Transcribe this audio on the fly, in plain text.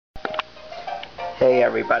Hey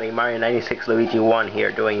everybody, Mario 96 Luigi 1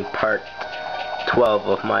 here doing part 12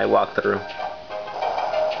 of my walkthrough.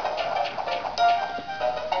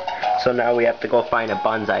 So now we have to go find a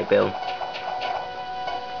bonsai bill.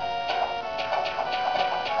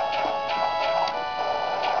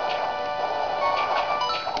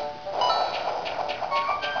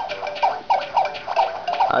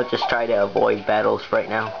 I'll just try to avoid battles right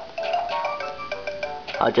now.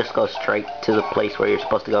 I'll just go straight to the place where you're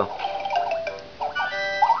supposed to go.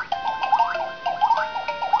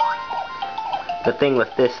 The thing with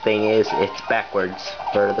this thing is it's backwards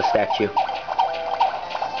for the statue.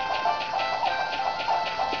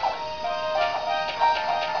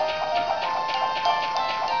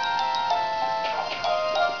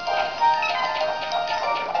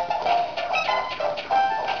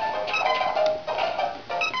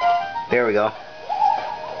 There we go.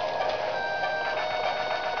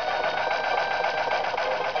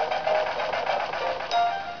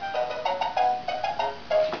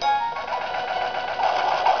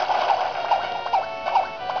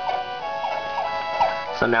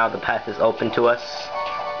 So now the path is open to us.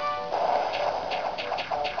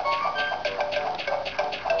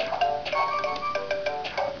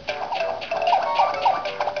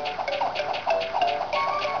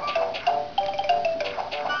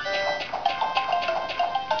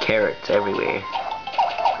 Carrots everywhere.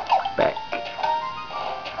 Back.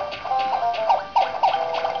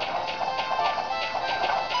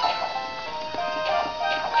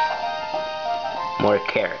 More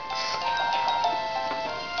carrots.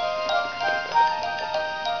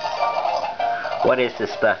 What is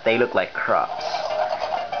this stuff? They look like crops.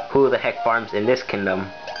 Who the heck farms in this kingdom?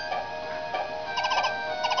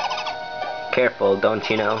 Careful, don't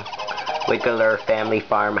you know? Wiggler family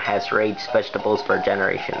farm has raised vegetables for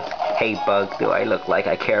generations. Hey bug, do I look like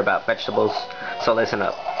I care about vegetables? So listen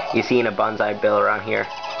up. You seen a bonsai bill around here?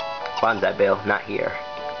 Bonsai bill, not here.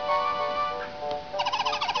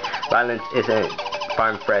 Violence isn't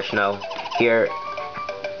farm fresh, no. Here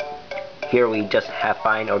we just have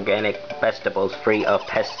fine organic vegetables free of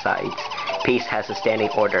pesticides. Peace has a standing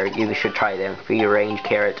order. You should try them. Free range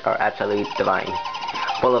carrots are absolutely divine.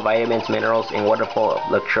 Full of vitamins, minerals, and wonderful,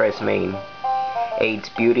 luxurious mane. Aids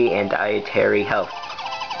beauty and dietary health.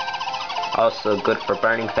 Also good for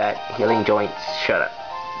burning fat, healing joints. Shut up.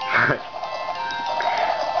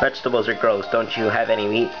 Vegetables are gross. Don't you have any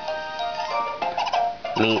meat?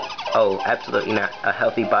 Meat? Oh, absolutely not. A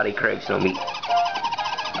healthy body craves no meat.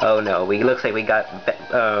 Oh no, looks like we got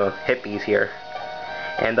hippies here.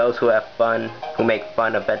 And those who have fun, who make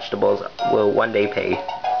fun of vegetables, will one day pay.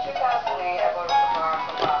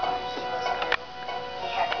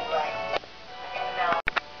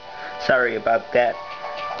 Sorry about that.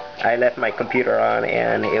 I left my computer on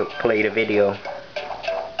and it played a video.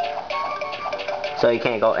 So you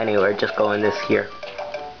can't go anywhere, just go in this here.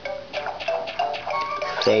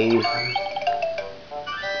 Save.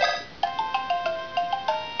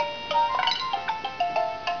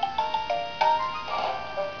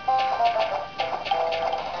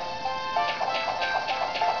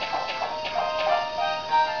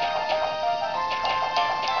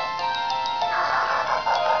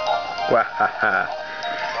 Wahaha.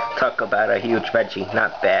 Talk about a huge veggie.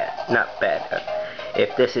 Not bad. Not bad.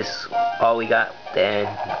 If this is all we got, then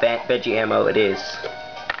veggie ammo it is.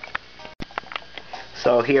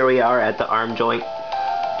 So here we are at the arm joint.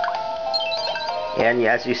 And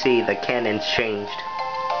as you see, the cannon's changed.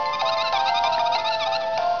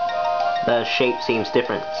 The shape seems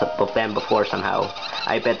different than before somehow.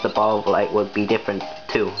 I bet the ball of light would be different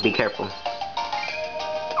too. Be careful.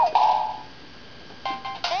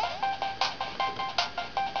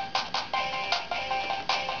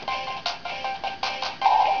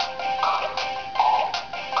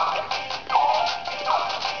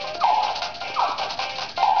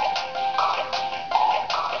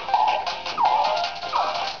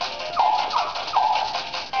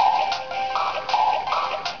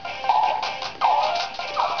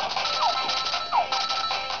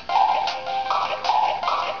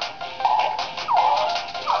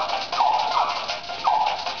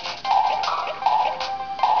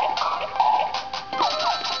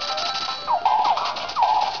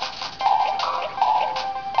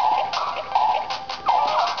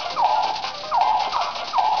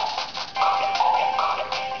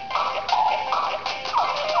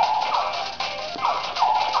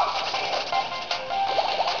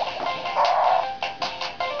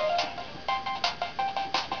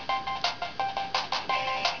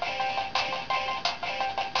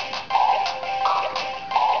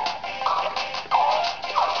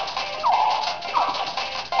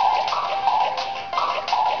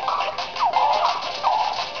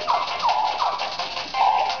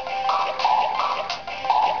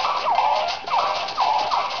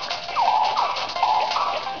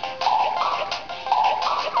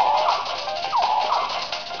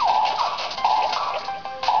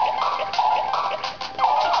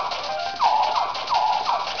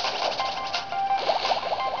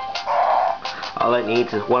 it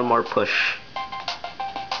needs is one more push.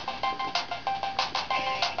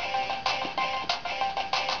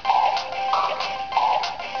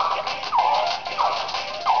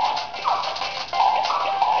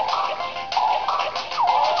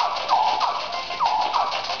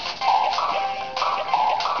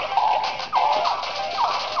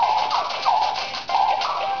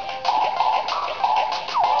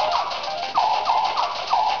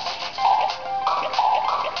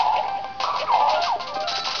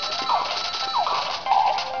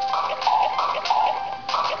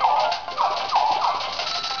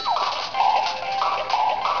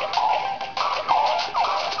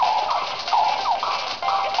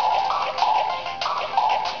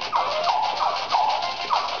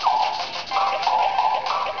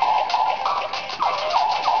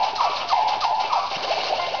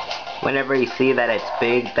 Whenever you see that it's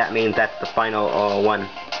big, that means that's the final one.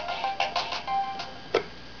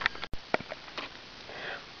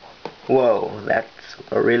 Whoa, that's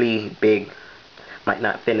a really big. Might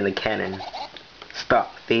not fit in the cannon.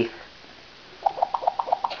 Stop, thief.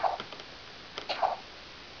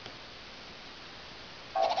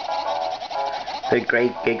 The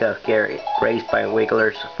great Giga Carrot, raised by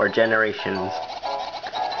wigglers for generations.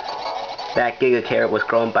 That Giga Carrot was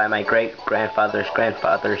grown by my great-grandfather's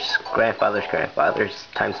grandfather's grandfather's grandfathers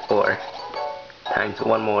times 4, times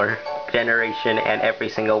one more generation, and every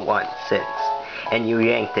single one since. And you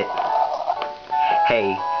yanked it.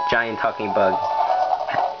 Hey, giant talking bug.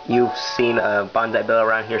 You've seen a bonsai bill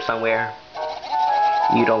around here somewhere?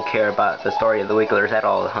 You don't care about the story of the wigglers at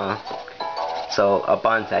all, huh? So, a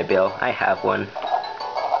bonsai bill. I have one.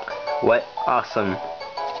 What? Awesome.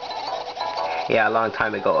 Yeah, a long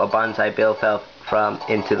time ago, a bonsai bill fell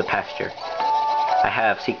into the pasture. I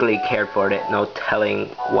have secretly cared for it,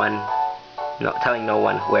 telling no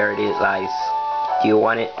one where it lies. Do you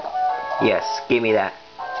want it? Yes, give me that.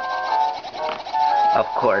 Of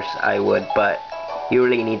course I would, but you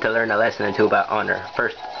really need to learn a lesson or two about honor.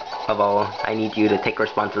 First of all, I need you to take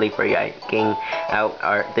responsibility for yanking out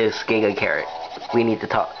this Giga Carrot. We need to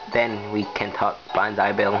talk, then we can talk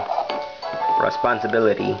bonsai bill.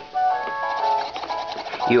 Responsibility.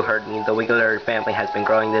 You heard me. The Wiggler family has been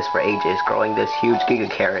growing this for ages, growing this huge Giga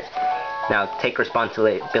Carrot. Now take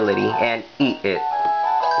responsibility and eat it.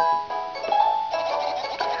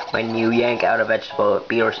 When you yank out a vegetable,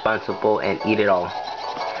 be responsible and eat it all.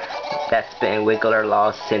 That's been Wiggler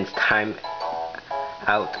law since time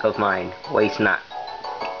out of mind. Waste not.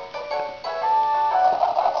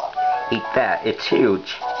 Eat that. It's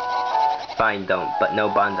huge. Fine, don't, but no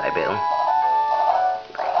bonsai bill.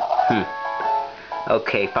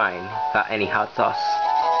 Okay, fine. Got any hot sauce?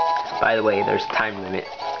 By the way, there's a time limit.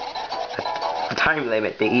 A time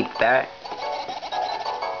limit to eat that?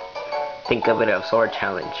 Think of it as a sword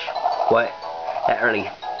challenge. What?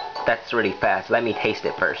 That's really fast. Let me taste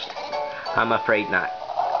it first. I'm afraid not.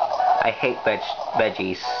 I hate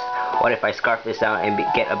veggies. What if I scarf this out and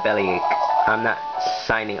get a bellyache? I'm not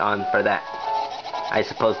signing on for that. I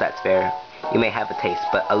suppose that's fair. You may have a taste,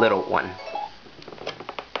 but a little one.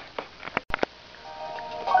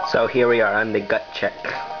 So here we are on the gut check.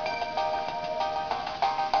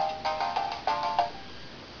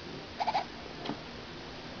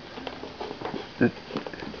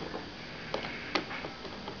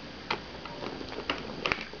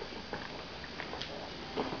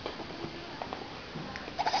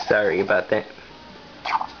 Sorry about that.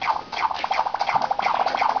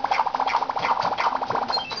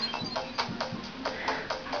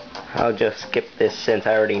 I'll just skip this since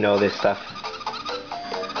I already know this stuff.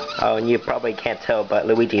 Oh, and you probably can't tell, but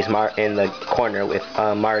Luigi's in the corner with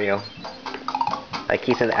Mario. Like,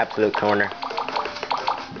 he's in the absolute corner.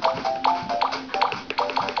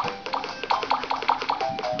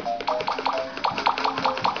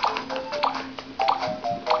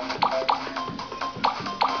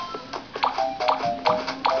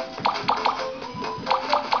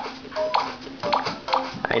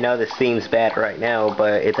 I know this seems bad right now,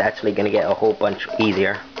 but it's actually gonna get a whole bunch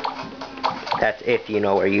easier. That's if you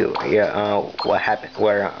know what happened,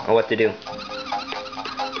 what to do.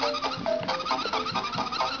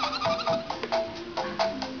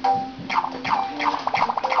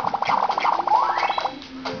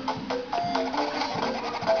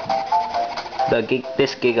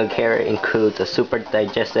 This Giga Carrot includes a super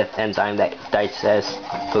digestive enzyme that digests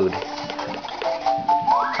food.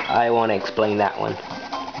 I won't explain that one.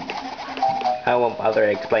 I won't bother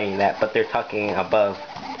explaining that, but they're talking above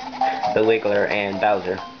the Wiggler and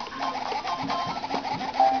Bowser.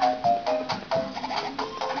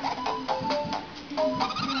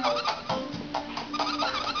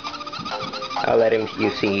 I'll let you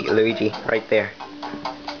see Luigi right there.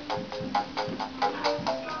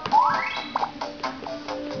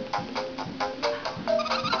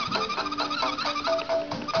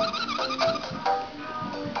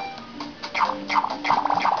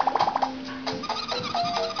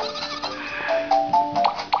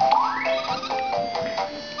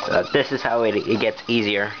 This is how it gets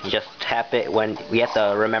easier. You just tap it when we have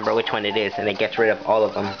to remember which one it is, and it gets rid of all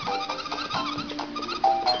of them.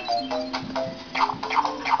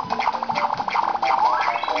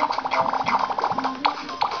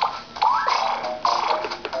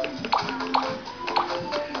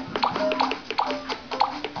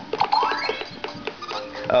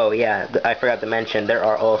 Oh yeah, I forgot to mention there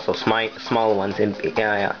are also small ones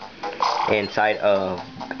inside of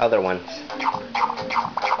other ones.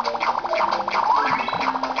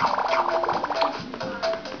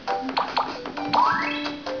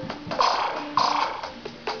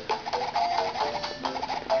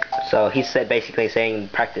 So he said basically saying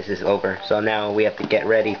practice is over. So now we have to get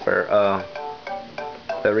ready for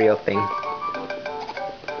the real thing.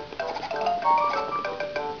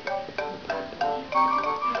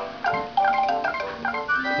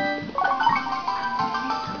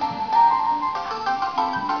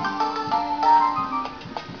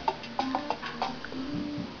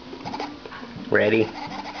 Ready?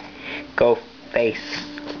 Go face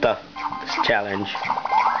stuff challenge.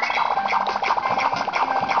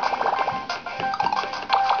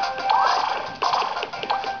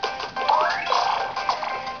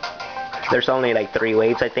 There's only like 3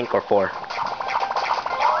 waves, I think, or 4.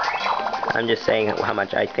 I'm just saying how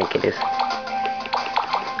much I think it is.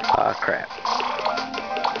 Aw, crap.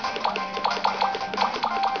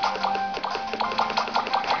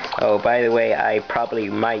 Oh, by the way, I probably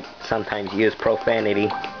might sometimes use profanity.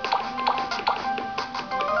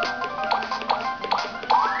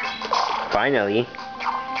 Finally.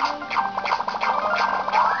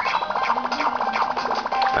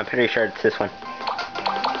 I'm pretty sure it's this one.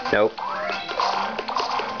 Nope.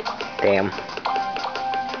 Damn.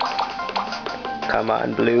 Come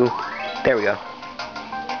on, blue. There we go.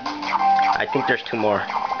 I think there's 2 more.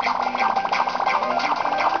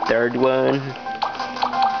 Third one.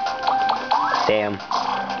 Damn.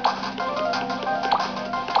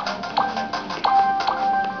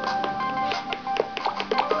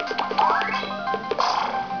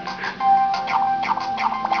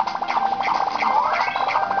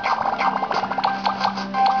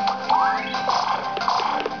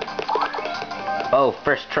 Oh,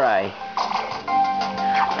 first try.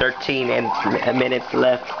 13 minutes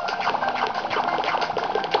left.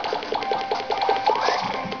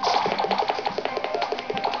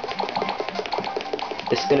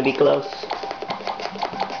 This is gonna be close.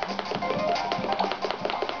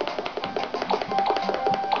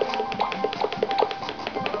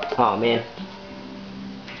 Oh man.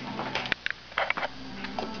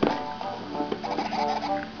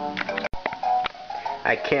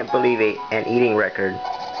 I can't believe it, an eating record.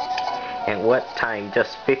 And what time?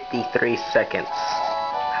 Just 53 seconds.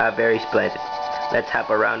 How very splendid. Let's have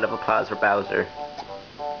a round of applause for Bowser.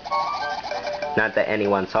 Not that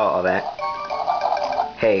anyone saw all that.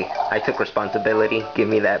 Hey, I took responsibility. Give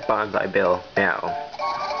me that bonsai bill now.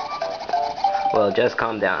 Well, just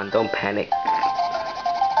calm down. Don't panic.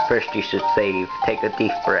 First you should save. Take a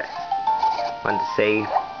deep breath. Want to save?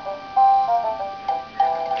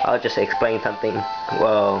 I'll just explain something.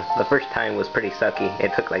 Well, the first time was pretty sucky.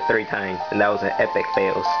 It took like 3 times, and that was an epic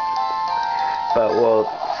fails. But we'll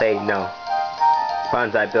say no.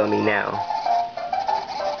 Bonsai bill me now.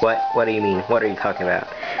 What do you mean? What are you talking about?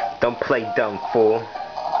 Don't play dumb, fool.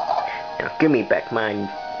 Now give me back my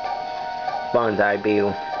bonsai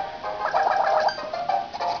bill.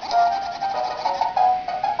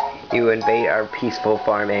 You invade our peaceful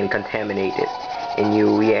farm and contaminate it, and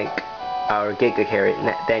you yank our Giga Carrot,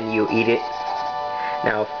 then you eat it.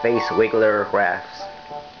 Now face Wiggler Rafts.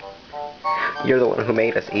 You're the one who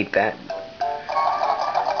made us eat that.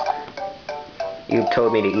 You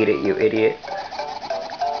told me to eat it, you idiot.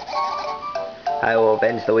 I will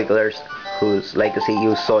avenge the Wigglers whose legacy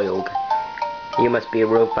you soiled. You must be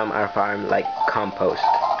removed from our farm like compost.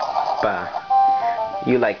 Bah.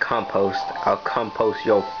 You like compost. I'll compost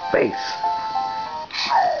your face.